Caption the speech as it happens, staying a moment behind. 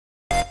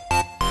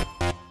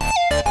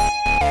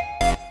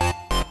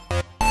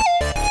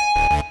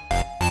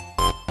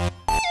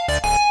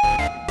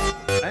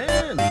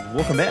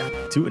welcome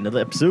back to another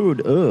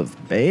episode of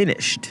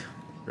Banished.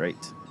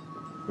 Right,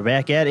 we're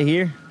back at it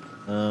here.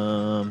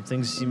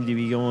 Things seem to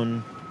be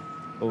going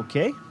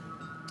okay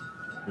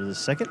for the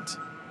second.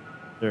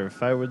 Their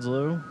firewood's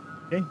low.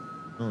 Okay,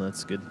 oh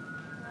that's good.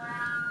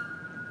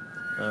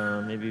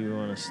 Maybe we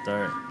want to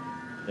start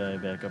guy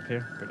back up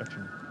here.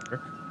 Production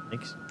work.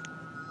 Thanks.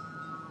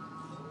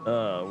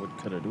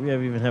 Woodcutter. Do we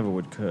even have a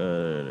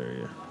woodcutter?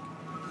 Yeah.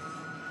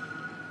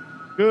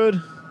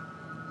 Good.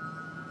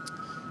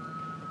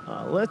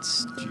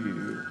 Let's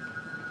do.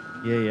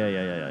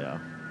 Yeah.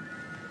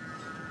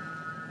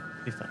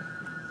 Be fine.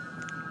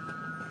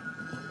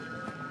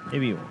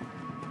 Maybe you won't.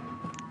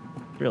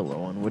 Real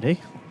low on wood, hey?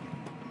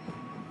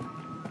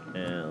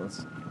 Yeah,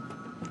 let's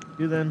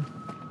do then.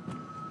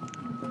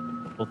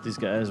 Both these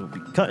guys will be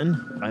cutting.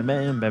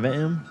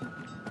 Bam.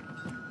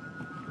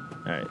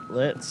 Alright,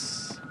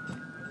 let's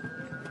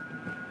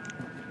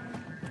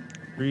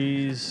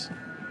freeze.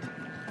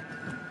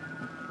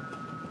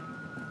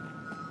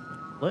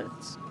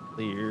 Let's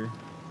clear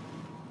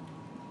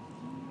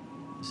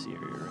this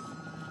area.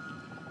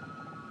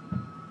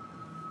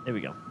 There we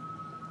go.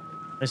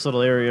 Nice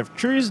little area of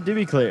trees to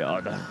be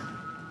cleared.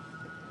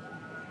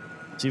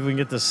 See if we can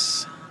get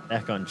this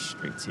back on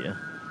straight here.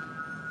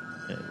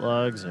 Okay,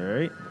 logs,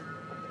 alright.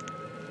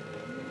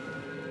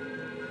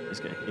 This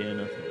guy here,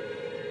 nothing.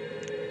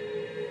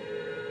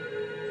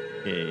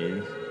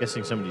 Okay,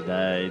 guessing somebody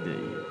died.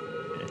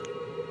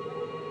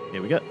 Okay,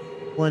 we got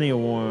plenty of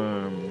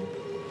warm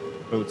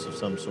coats of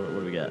some sort. What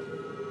do we got?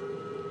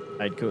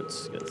 Hide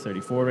coats. Got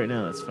 34 right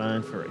now. That's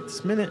fine for right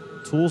this minute.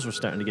 Tools we're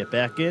starting to get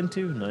back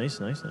into. Nice.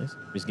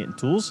 He's getting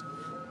tools.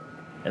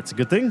 That's a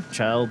good thing.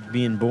 Child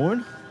being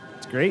born.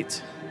 It's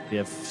great. We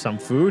have some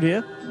food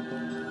here.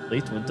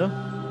 Late winter.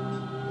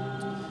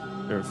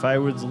 Our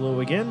firewood's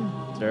low again.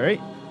 It's all right.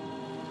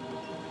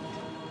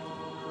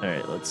 All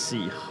right, let's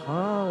see.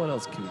 What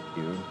else can we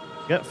do?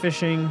 We got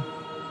fishing.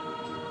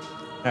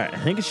 All right, I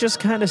think it's just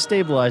kind of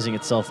stabilizing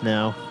itself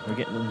now. We're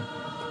getting a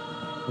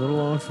little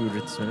low on food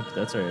at this minute, but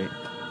that's all right.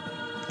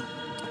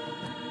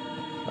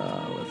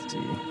 Let's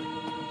see.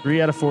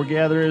 3 out of 4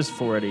 gatherers,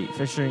 4 out of 8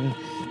 fishing,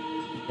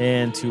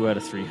 and 2 out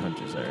of 3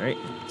 hunters. All right,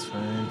 it's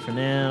fine for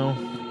now.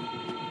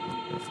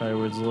 Our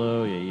firewood's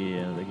low.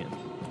 Yeah. They're getting.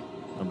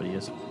 Somebody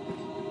is.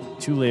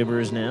 2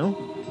 laborers now.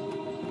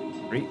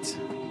 Great.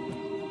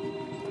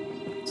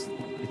 Let's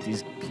get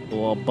these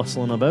people all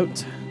bustling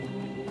about.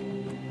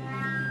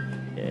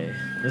 Okay,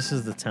 this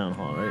is the town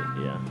hall, right?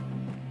 Yeah.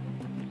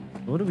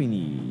 What do we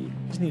need?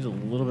 We just need a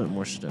little bit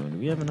more stone. Do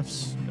we have enough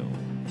stone?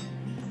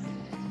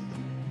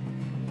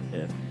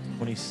 Yeah,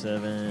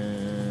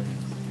 27.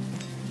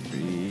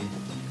 3.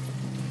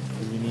 What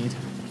do we need?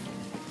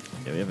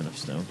 Yeah, we have enough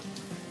stone.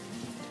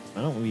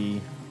 Why don't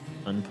we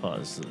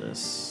unpause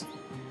this?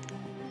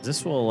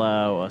 This will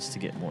allow us to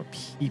get more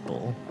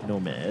people,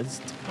 nomads,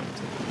 to come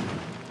to.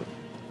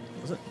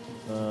 What was it?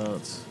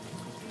 Let's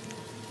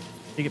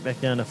take it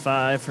back down to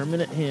 5 for a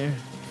minute here.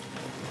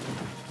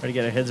 Try to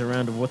get our heads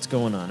around of what's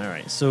going on. All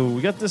right, so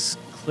we got this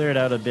cleared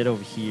out a bit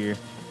over here.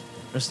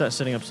 I'm gonna start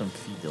setting up some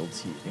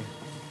fields here.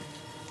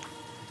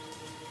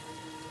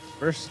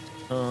 First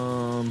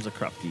comes a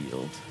crop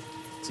field.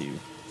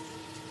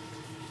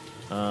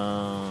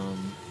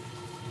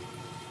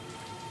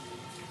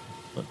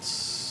 Let's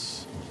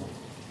see.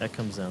 That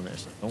comes down there,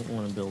 so I don't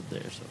want to build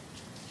there. So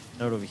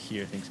out over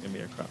here, I think it's gonna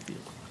be our crop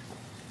field.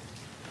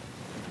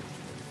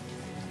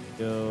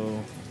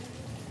 Go.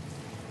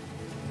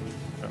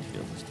 Crop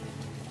field is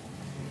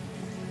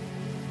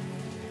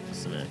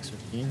the max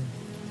 15.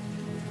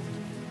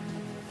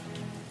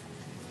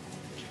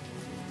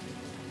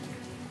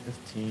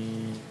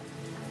 15.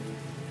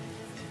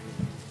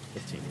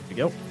 Here we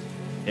go.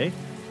 Okay.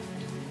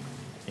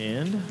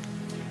 And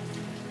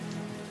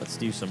let's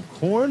do some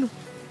corn.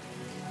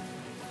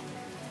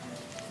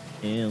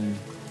 And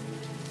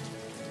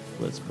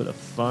let's put a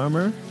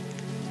farmer.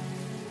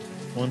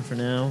 1 for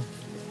now.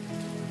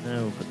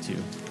 Now we'll put 2.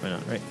 Why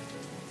not, right?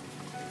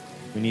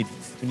 We need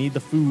the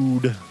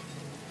food.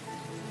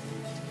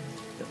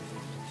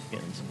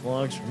 Getting some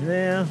logs from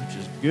there, which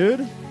is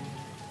good.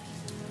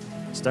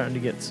 Starting to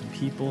get some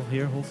people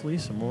here, hopefully,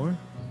 some more.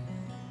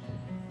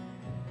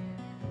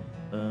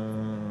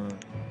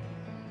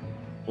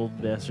 Old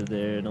bastard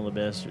there, another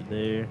bastard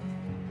there.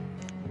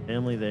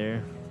 Family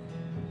there.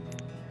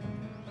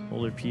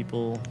 Older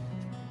people.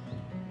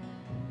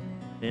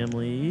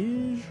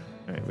 Families.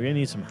 Alright, we're gonna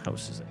need some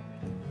houses.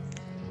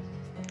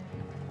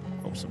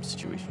 Help some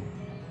situation.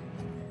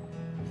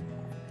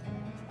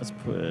 Let's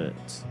put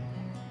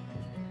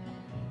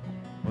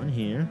 1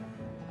 here.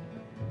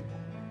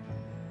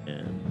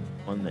 And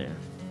 1 there.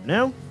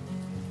 Now,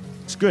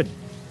 it's good.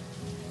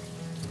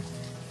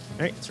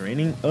 Alright, it's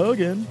raining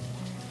again.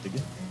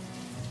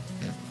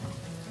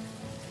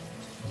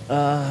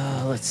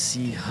 Let's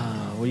see.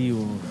 What are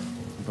you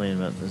complaining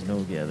about? There's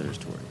no gatherers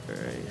to work.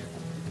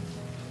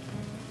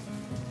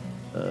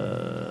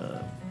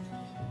 Alright.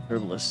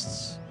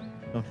 Herbalists.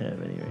 Don't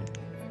have any, right?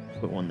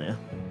 Put 1 there.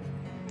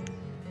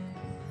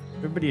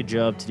 Everybody a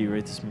job to do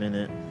right this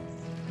minute.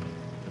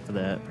 For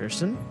that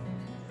person.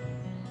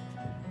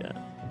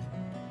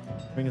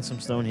 bringing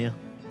some stone here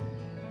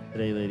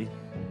today, lady.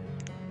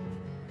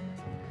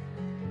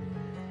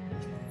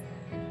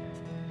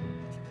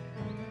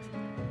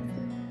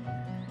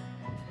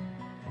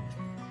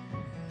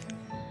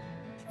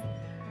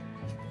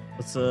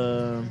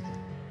 Let's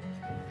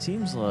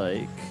seems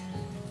like,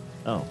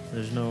 oh,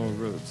 there's no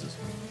roads.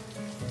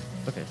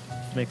 Okay,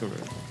 let's make a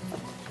road.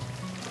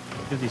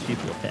 Give these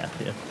people a path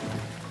here.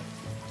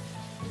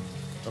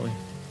 Really?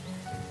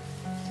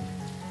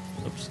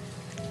 Oops.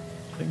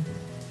 Thing.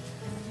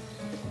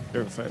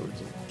 There are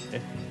fireworks.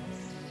 Okay.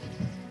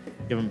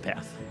 Give them a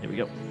path. Here we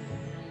go.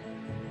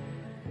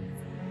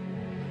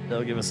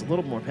 That'll give us a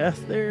little more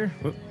path there.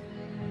 Whoop.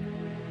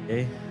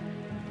 Okay.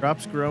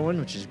 Crops growing,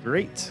 which is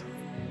great.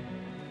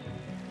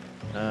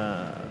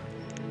 Yeah.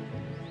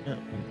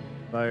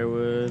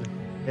 Firewood.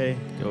 Okay,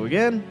 go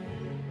again.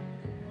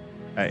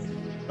 All right.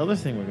 Other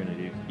thing we're gonna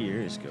do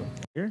here is go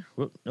here.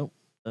 Whoop. Nope.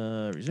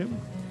 Resume.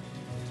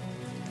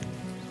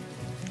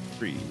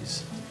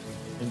 Freeze.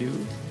 And do.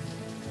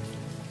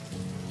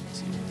 Let's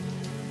see.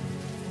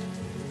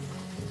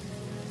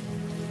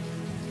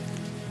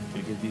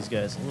 Gonna give these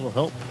guys a little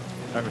help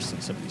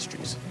harvesting some of these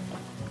trees.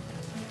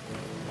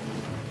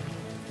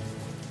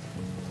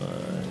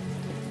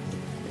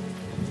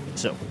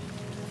 So, here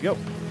we go.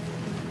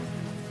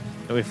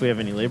 So if we have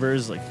any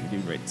laborers, like we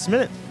do right this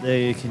minute,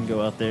 they can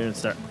go out there and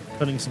start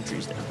cutting some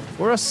trees down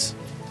for us.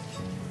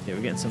 Okay,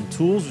 we're getting some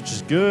tools, which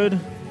is good.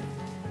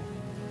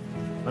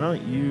 Why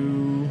don't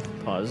you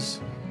pause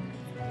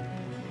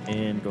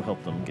and go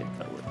help them get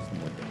cut wood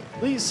from wood,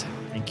 please?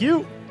 Thank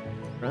you,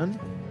 friend.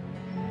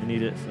 We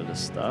need it for the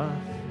stuff.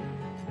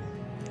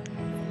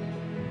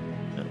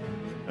 Yeah,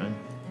 fine.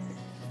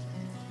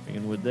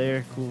 Bringing wood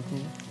there. Cool,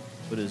 cool.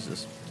 What is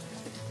this?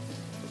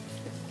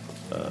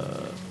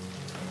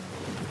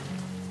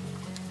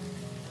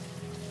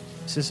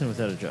 Assistant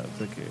without a job.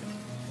 Click here.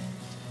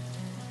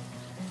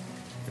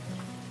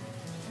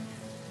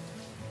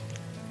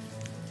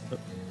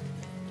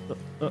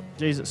 Oh,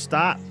 Jesus,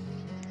 stop.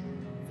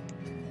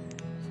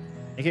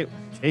 Thank you.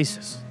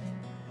 Jesus.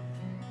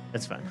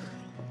 That's fine.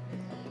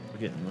 We're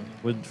getting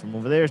wood from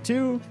over there,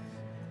 too.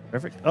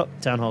 Perfect. Oh,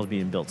 town hall's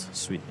being built.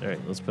 Sweet. All right,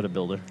 let's put a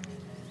builder.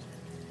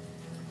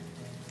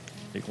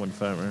 Take one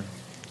farmer.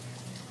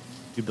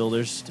 2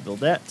 builders to build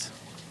that.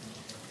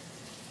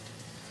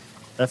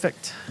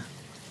 Perfect.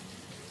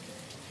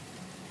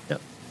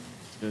 Yep.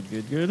 Good,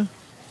 good, good.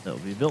 That'll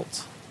be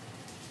built.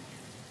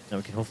 Now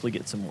we can hopefully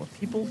get some more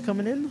people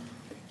coming in.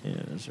 Yeah,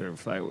 reserve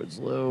firewood's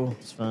low.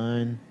 It's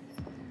fine.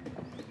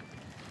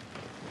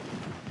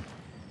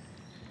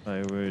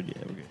 Firewood,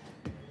 yeah, we're good.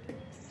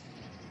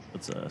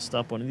 Let's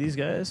stop one of these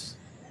guys.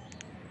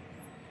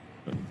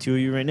 I need 2 of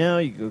you right now.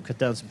 You go cut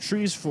down some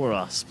trees for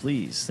us,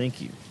 please.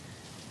 Thank you.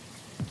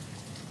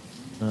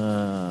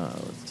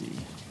 Let's see.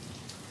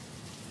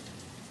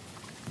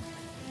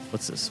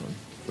 What's this one?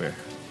 Where?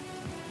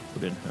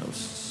 Put in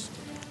house.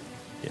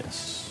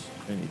 Yes,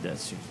 I need that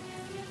soon.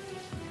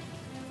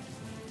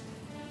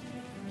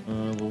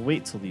 We'll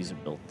wait till these are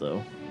built,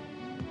 though.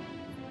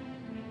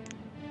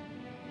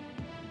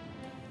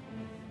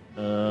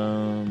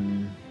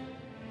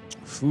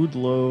 Food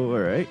low. All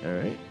right, all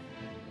right.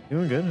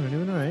 Doing good. We're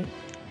doing all right.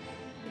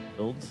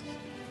 Build.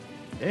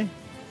 Okay.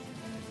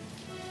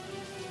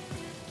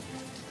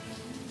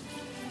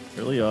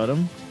 Early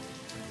autumn.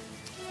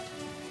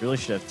 Really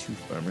should have 2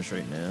 farmers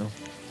right now.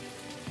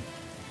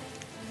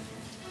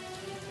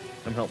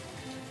 Come help.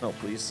 Help,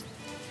 please.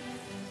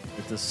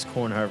 Get this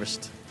corn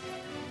harvest.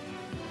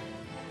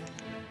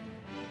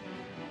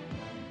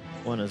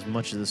 Want as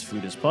much of this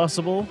food as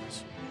possible.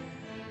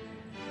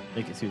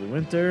 Make it through the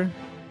winter.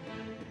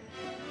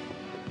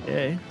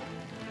 Okay.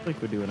 I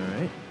think we're doing all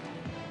right.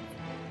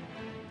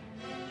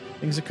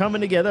 Things are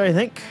coming together, I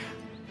think.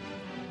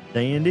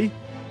 Dandy.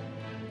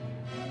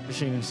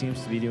 Fishing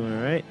seems to be doing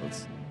all right.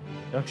 Let's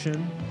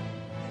production.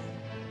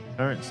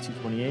 Current's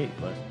 228.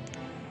 But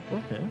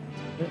okay.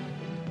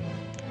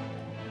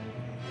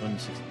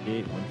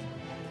 168.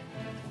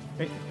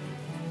 Okay.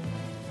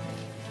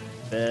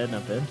 Bad,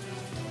 not bad.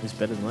 At least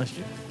better than last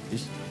year.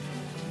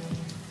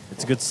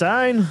 It's a good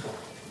sign.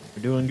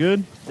 We're doing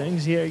good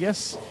things here, I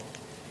guess.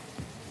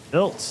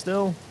 Built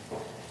still.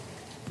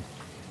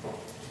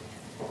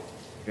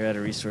 You're out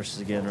of resources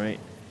again, right?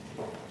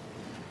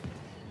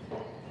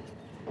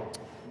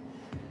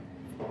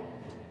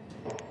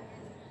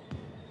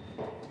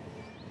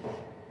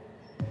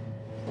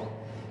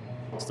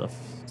 Stuff.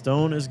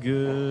 Stone is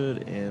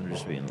good, and we're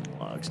just waiting on the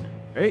logs now.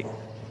 Great.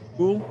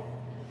 Cool.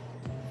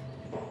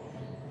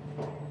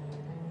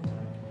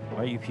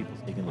 Why are you people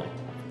taking like?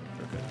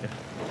 Okay.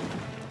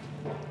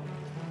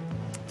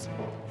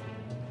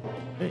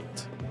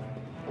 Great.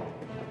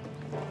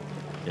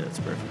 Yeah, that's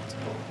perfect.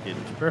 It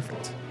is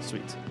perfect.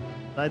 Sweet.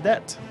 Beside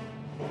that,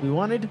 we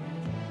wanted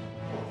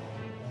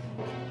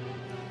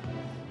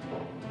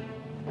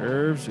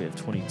herbs. We have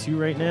 22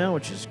 right now,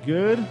 which is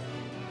good.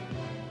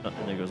 Oh,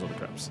 and there goes all the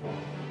crops. All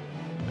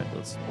right,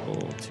 let's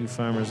pull 2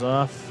 farmers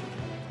off,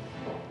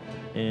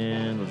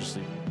 and we'll just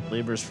leave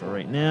laborers for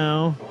right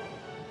now.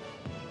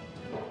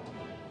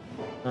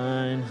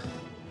 9.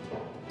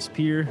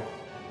 disappear.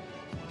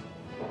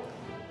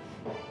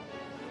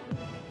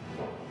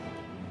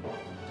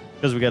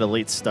 Because we got a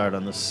late start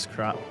on this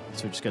crop,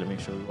 so we just got to make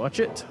sure we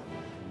watch it.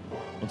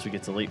 Once we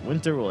get to late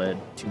winter, we'll add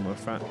two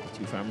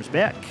farmers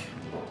back.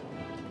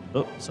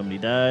 Oh, somebody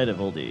died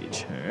of old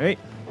age. All right.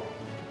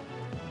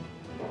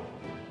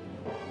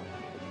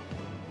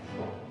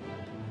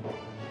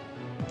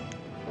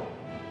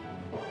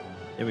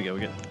 There we go.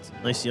 We got some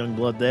nice young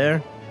blood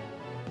there.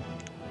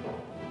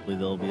 Hopefully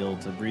they'll be able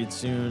to breed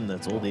soon.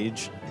 That's old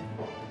age.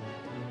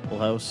 Full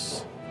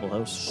house. Full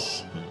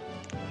house.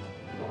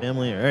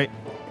 Family. All right.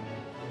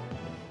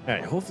 All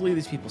right, hopefully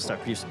these people start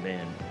producing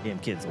damn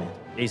kids, man.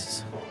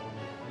 Jesus.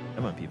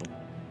 Come on, people.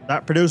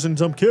 Start producing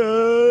some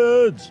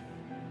kids!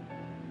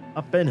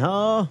 Up in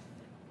here.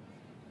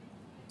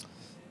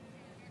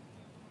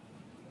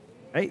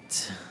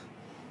 Right.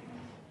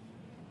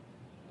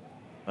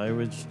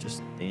 Firewood's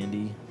just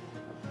dandy.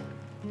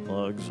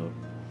 Logs.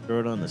 Throw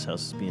it on. This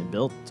house is being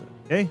built.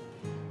 Okay.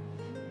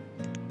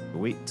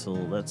 Wait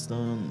till that's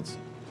done. Let's see.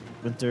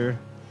 Winter.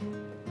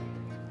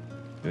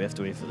 We have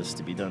to wait for this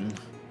to be done.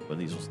 But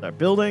these will start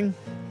building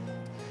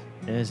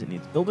as it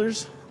needs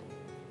builders.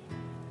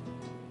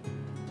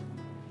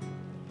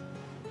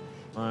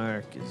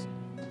 Mark is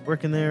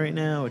working there right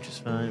now, which is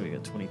fine. We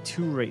got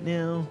 22 right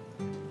now.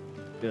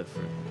 Good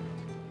for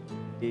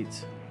 8.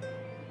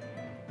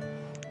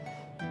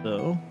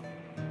 So, what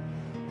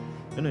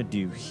I'm gonna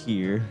do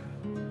here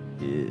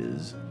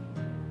is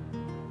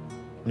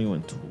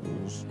 21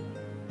 tools.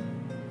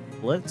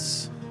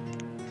 Let's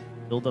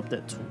build up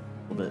that tool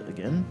a little bit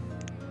again.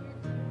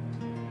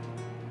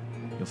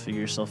 You'll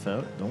figure yourself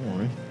out, don't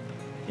worry.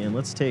 And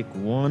let's take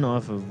one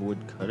off of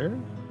woodcutter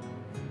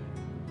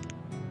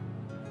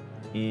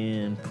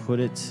and put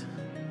it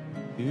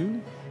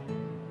to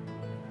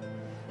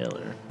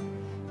Taylor.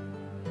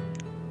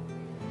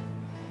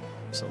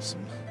 Sell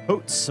some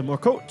coats, some more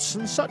coats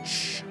and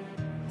such.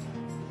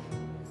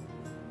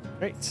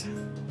 Right.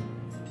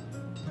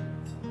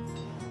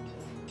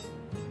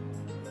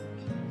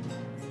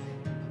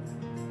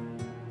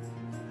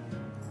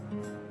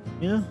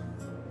 Yeah.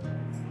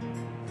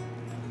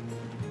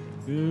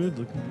 Good,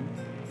 looking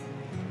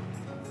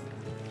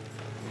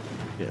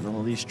good. Getting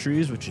all these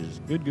trees, which is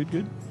good.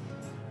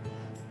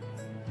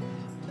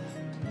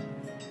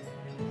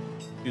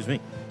 Excuse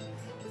me.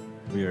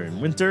 We are in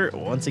winter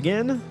once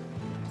again.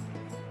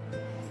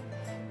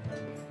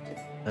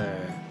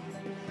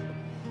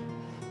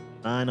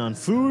 Nine on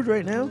food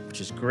right now,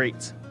 which is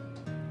great.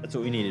 That's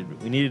what we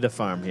needed. We needed a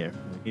farm here.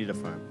 We needed a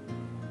farm.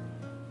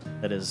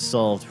 That has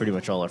solved pretty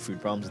much all our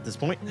food problems at this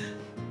point.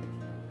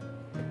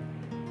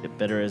 Get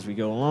better as we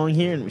go along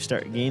here and we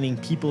start gaining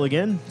people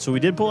again. So we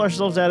did pull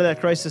ourselves out of that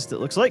crisis, it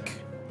looks like.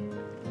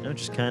 You know,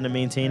 just kind of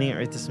maintaining it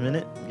right this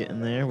minute. Getting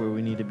there where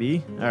we need to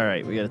be. All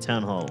right, we got a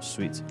town hall.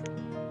 Sweet.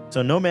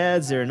 So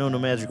nomads, there are no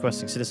nomads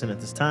requesting citizen at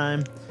this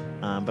time.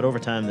 But over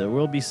time, there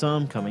will be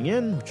some coming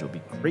in, which will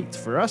be great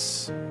for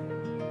us.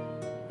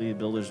 The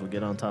builders will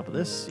get on top of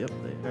this. Yep,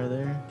 they are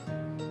there.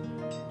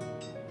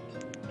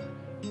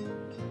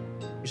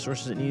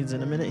 Resources it needs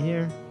in a minute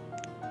here.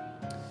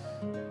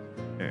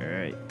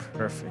 Alright,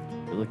 perfect.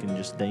 We're looking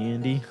just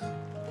dandy.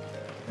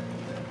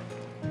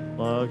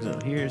 Logs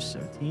out here,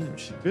 17,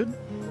 which is good.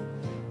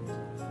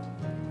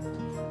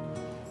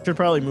 Should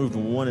probably move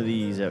one of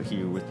these out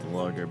here with the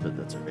logger, but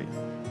that's alright.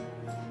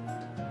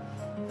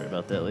 Sorry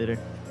about that later.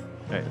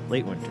 Alright,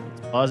 late winter.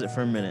 Let's pause it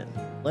for a minute.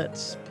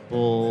 Let's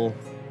pull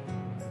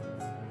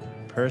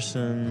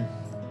person.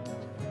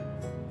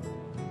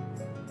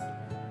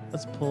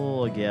 Let's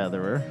pull a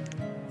gatherer.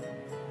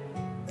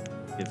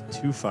 Give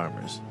 2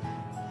 farmers.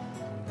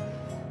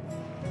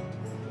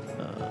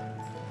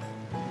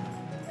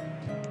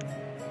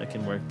 That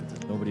can work, but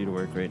there's nobody to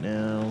work right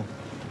now.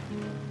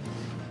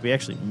 We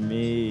actually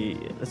may.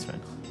 That's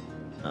fine.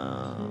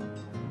 I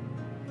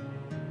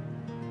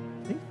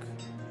think.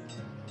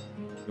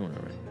 Doing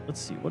all right. Let's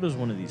see. What is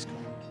one of these called?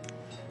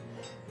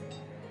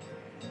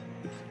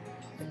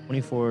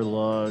 24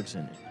 logs,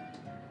 and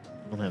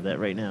I don't have that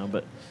right now,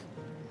 but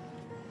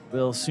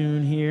we'll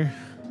soon here.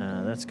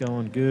 That's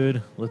going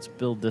good. Let's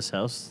build this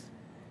house.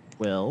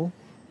 Well,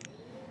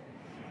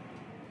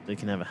 they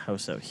can have a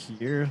house out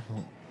here,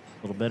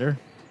 a little better.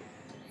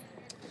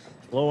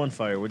 Low on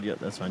firewood. Yep,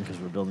 that's fine because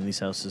we're building these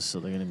houses, so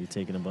they're going to be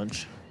taking a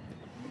bunch.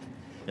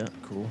 Yeah,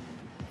 cool.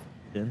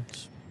 Then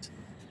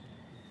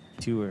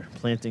 2 are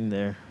planting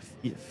their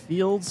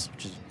fields,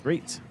 which is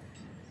great.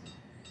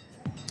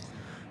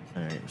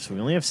 All right, so we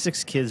only have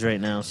 6 kids right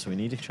now, so we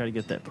need to try to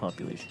get that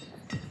population.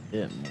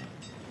 Yeah.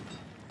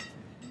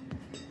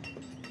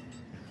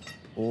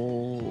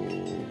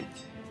 Old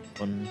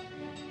one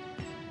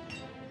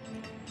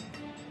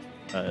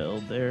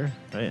child there.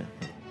 Oh yeah,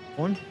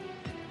 1.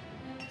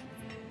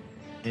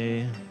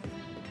 Okay.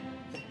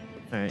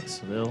 All right,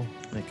 so they'll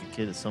make a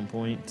kid at some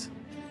point.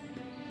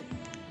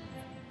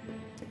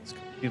 It's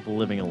people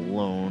living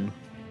alone.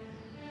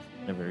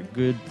 Never a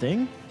good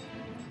thing.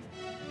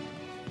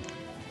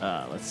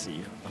 Let's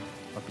see.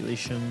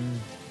 Population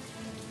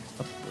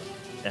up,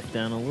 back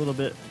down a little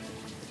bit.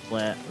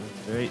 Flat,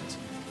 right.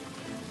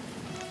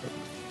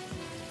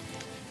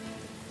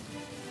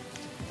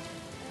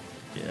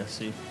 Yeah,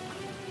 see.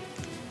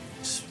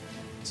 Let's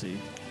see.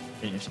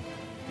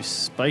 We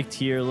spiked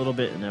here a little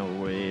bit, and now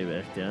we're way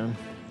back down.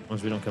 As long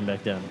as we don't come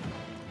back down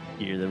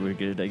here, then we're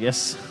good, I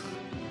guess.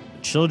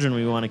 Children,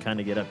 we want to kind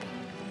of get up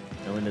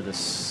into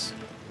this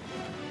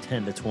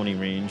 10 to 20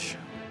 range.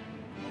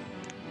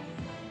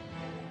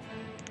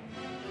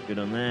 Good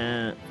on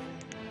that.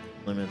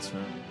 Limits.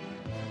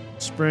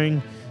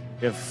 Spring.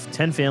 We have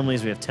 10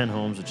 families. We have 10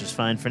 homes, which is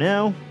fine for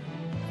now.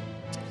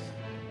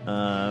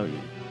 I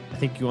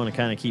think you want to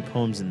kind of keep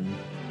homes and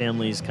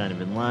families kind of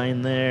in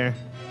line there.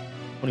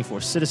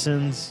 24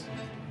 citizens,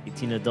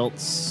 18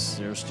 adults,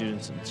 0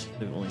 students,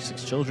 and only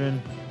 6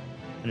 children.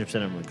 100% of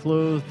them are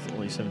clothed,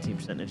 only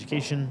 17% in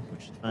education,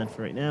 which is fine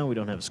for right now. We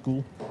don't have a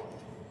school.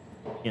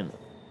 Can't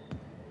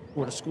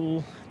afford a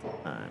school.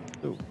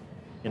 So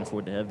can't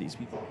afford to have these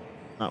people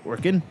not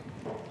working.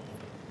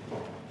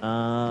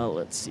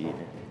 Let's see.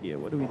 Yeah,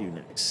 what do we do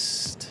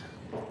next?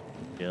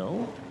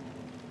 Kill.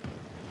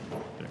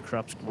 Our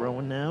crops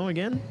growing now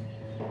again.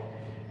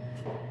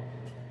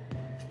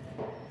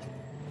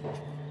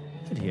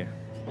 Good here,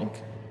 I think.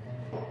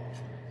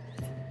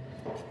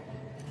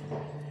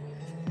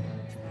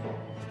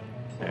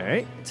 All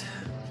right,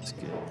 let's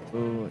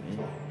go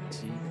into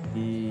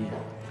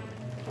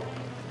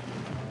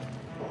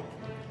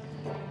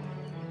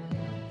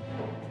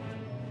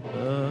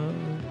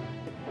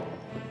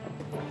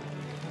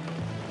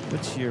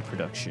what's your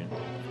production?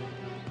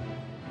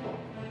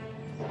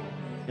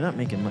 You're not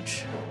making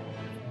much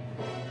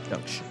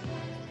production.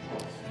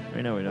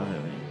 Right now we don't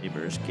have any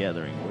neighbors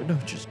gathering wood,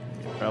 which is going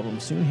to be a problem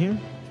soon here.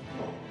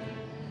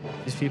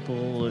 These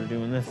people are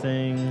doing their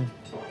thing.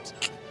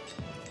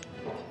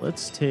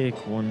 Let's take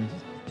one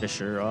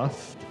fisher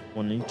off.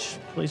 One each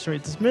place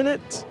right this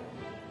minute.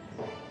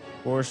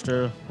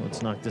 Forester,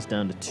 let's knock this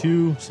down to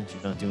 2 since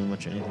you're not doing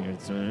much of anything right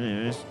this minute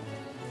anyways.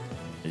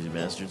 Lazy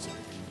bastards.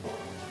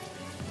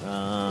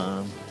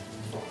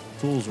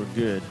 Tools were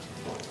good.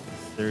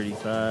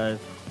 35.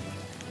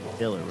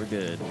 Taylor, we're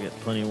good. We got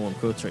plenty of warm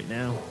coats right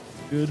now.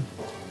 Good.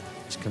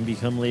 Just come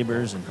become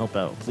laborers and help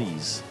out,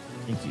 please.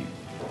 Thank you.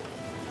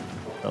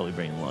 Probably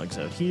bring logs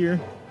out here.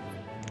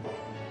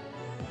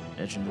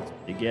 Imagine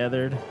they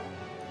gathered.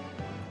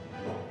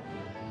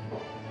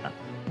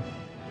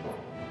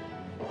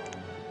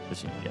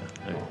 Yeah,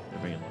 they're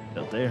bringing logs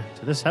out there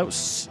to this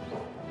house.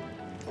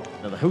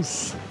 Another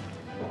house.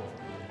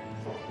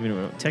 Even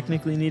though we don't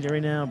technically need it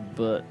right now,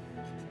 but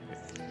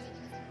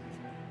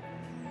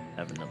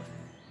have another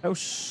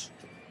house.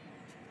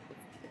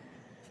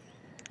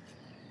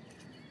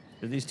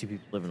 Are these 2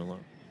 people living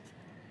alone?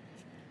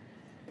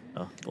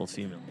 Oh, both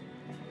female.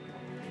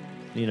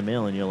 You need a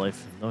male in your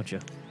life, don't you?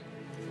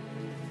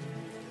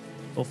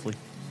 Hopefully.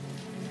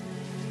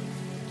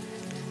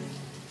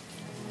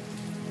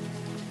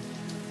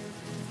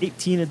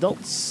 $18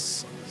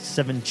 adults,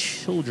 7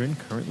 children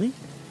currently.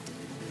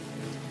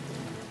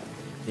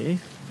 Okay,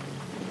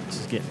 this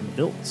is getting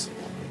built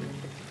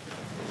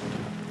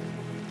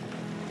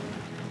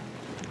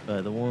by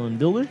the one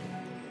builder.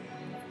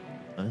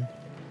 Fine.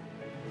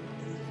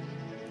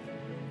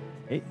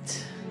 8.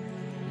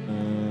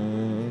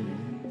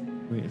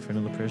 Waiting for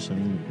another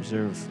person.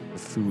 Reserve for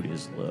food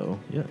is low.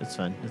 Yeah, it's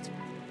fine. That's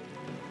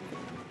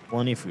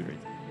plenty of food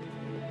right there.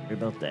 Worry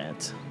about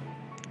that.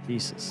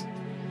 Jesus.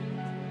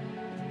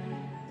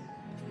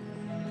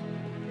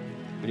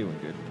 We're doing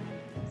good.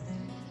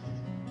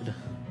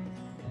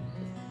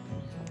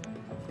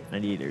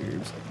 98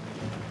 herbs.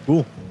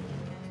 Cool.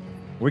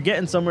 We're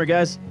getting somewhere,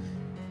 guys.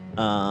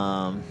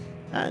 I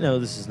know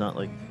this is not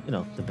like,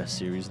 the best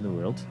series in the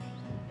world,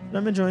 but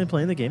I'm enjoying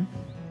playing the game.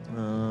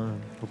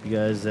 Hope you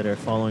guys that are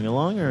following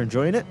along are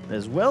enjoying it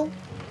as well.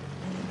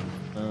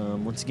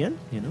 Once again,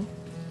 thank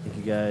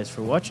you guys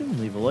for watching.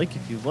 Leave a like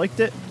if you've liked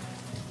it.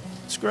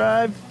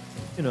 Subscribe.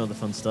 The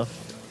fun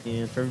stuff.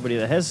 And for everybody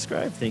that has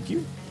subscribed, thank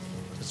you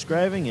for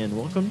subscribing and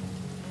welcome.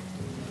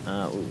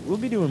 We'll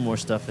be doing more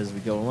stuff as we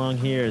go along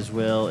here, as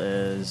well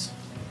as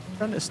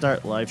trying to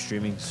start live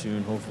streaming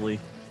soon, hopefully.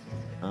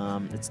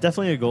 It's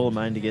definitely a goal of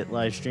mine to get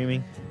live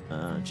streaming.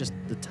 Just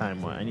the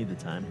time. I need the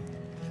time.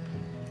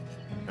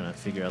 Trying to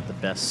figure out the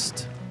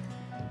best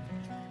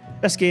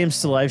games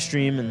to live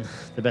stream and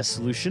the best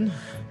solution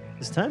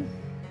this time.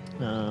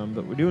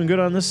 But we're doing good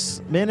on this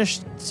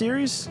Banished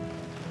series.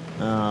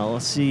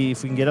 Let's see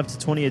if we can get up to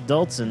 20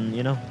 adults and,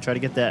 try to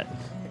get that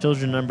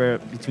children number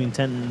between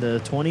 10 to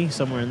 20,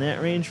 somewhere in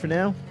that range for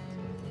now.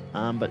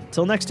 But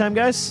till next time,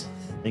 guys,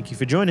 thank you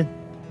for joining.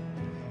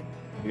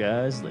 See you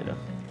guys later.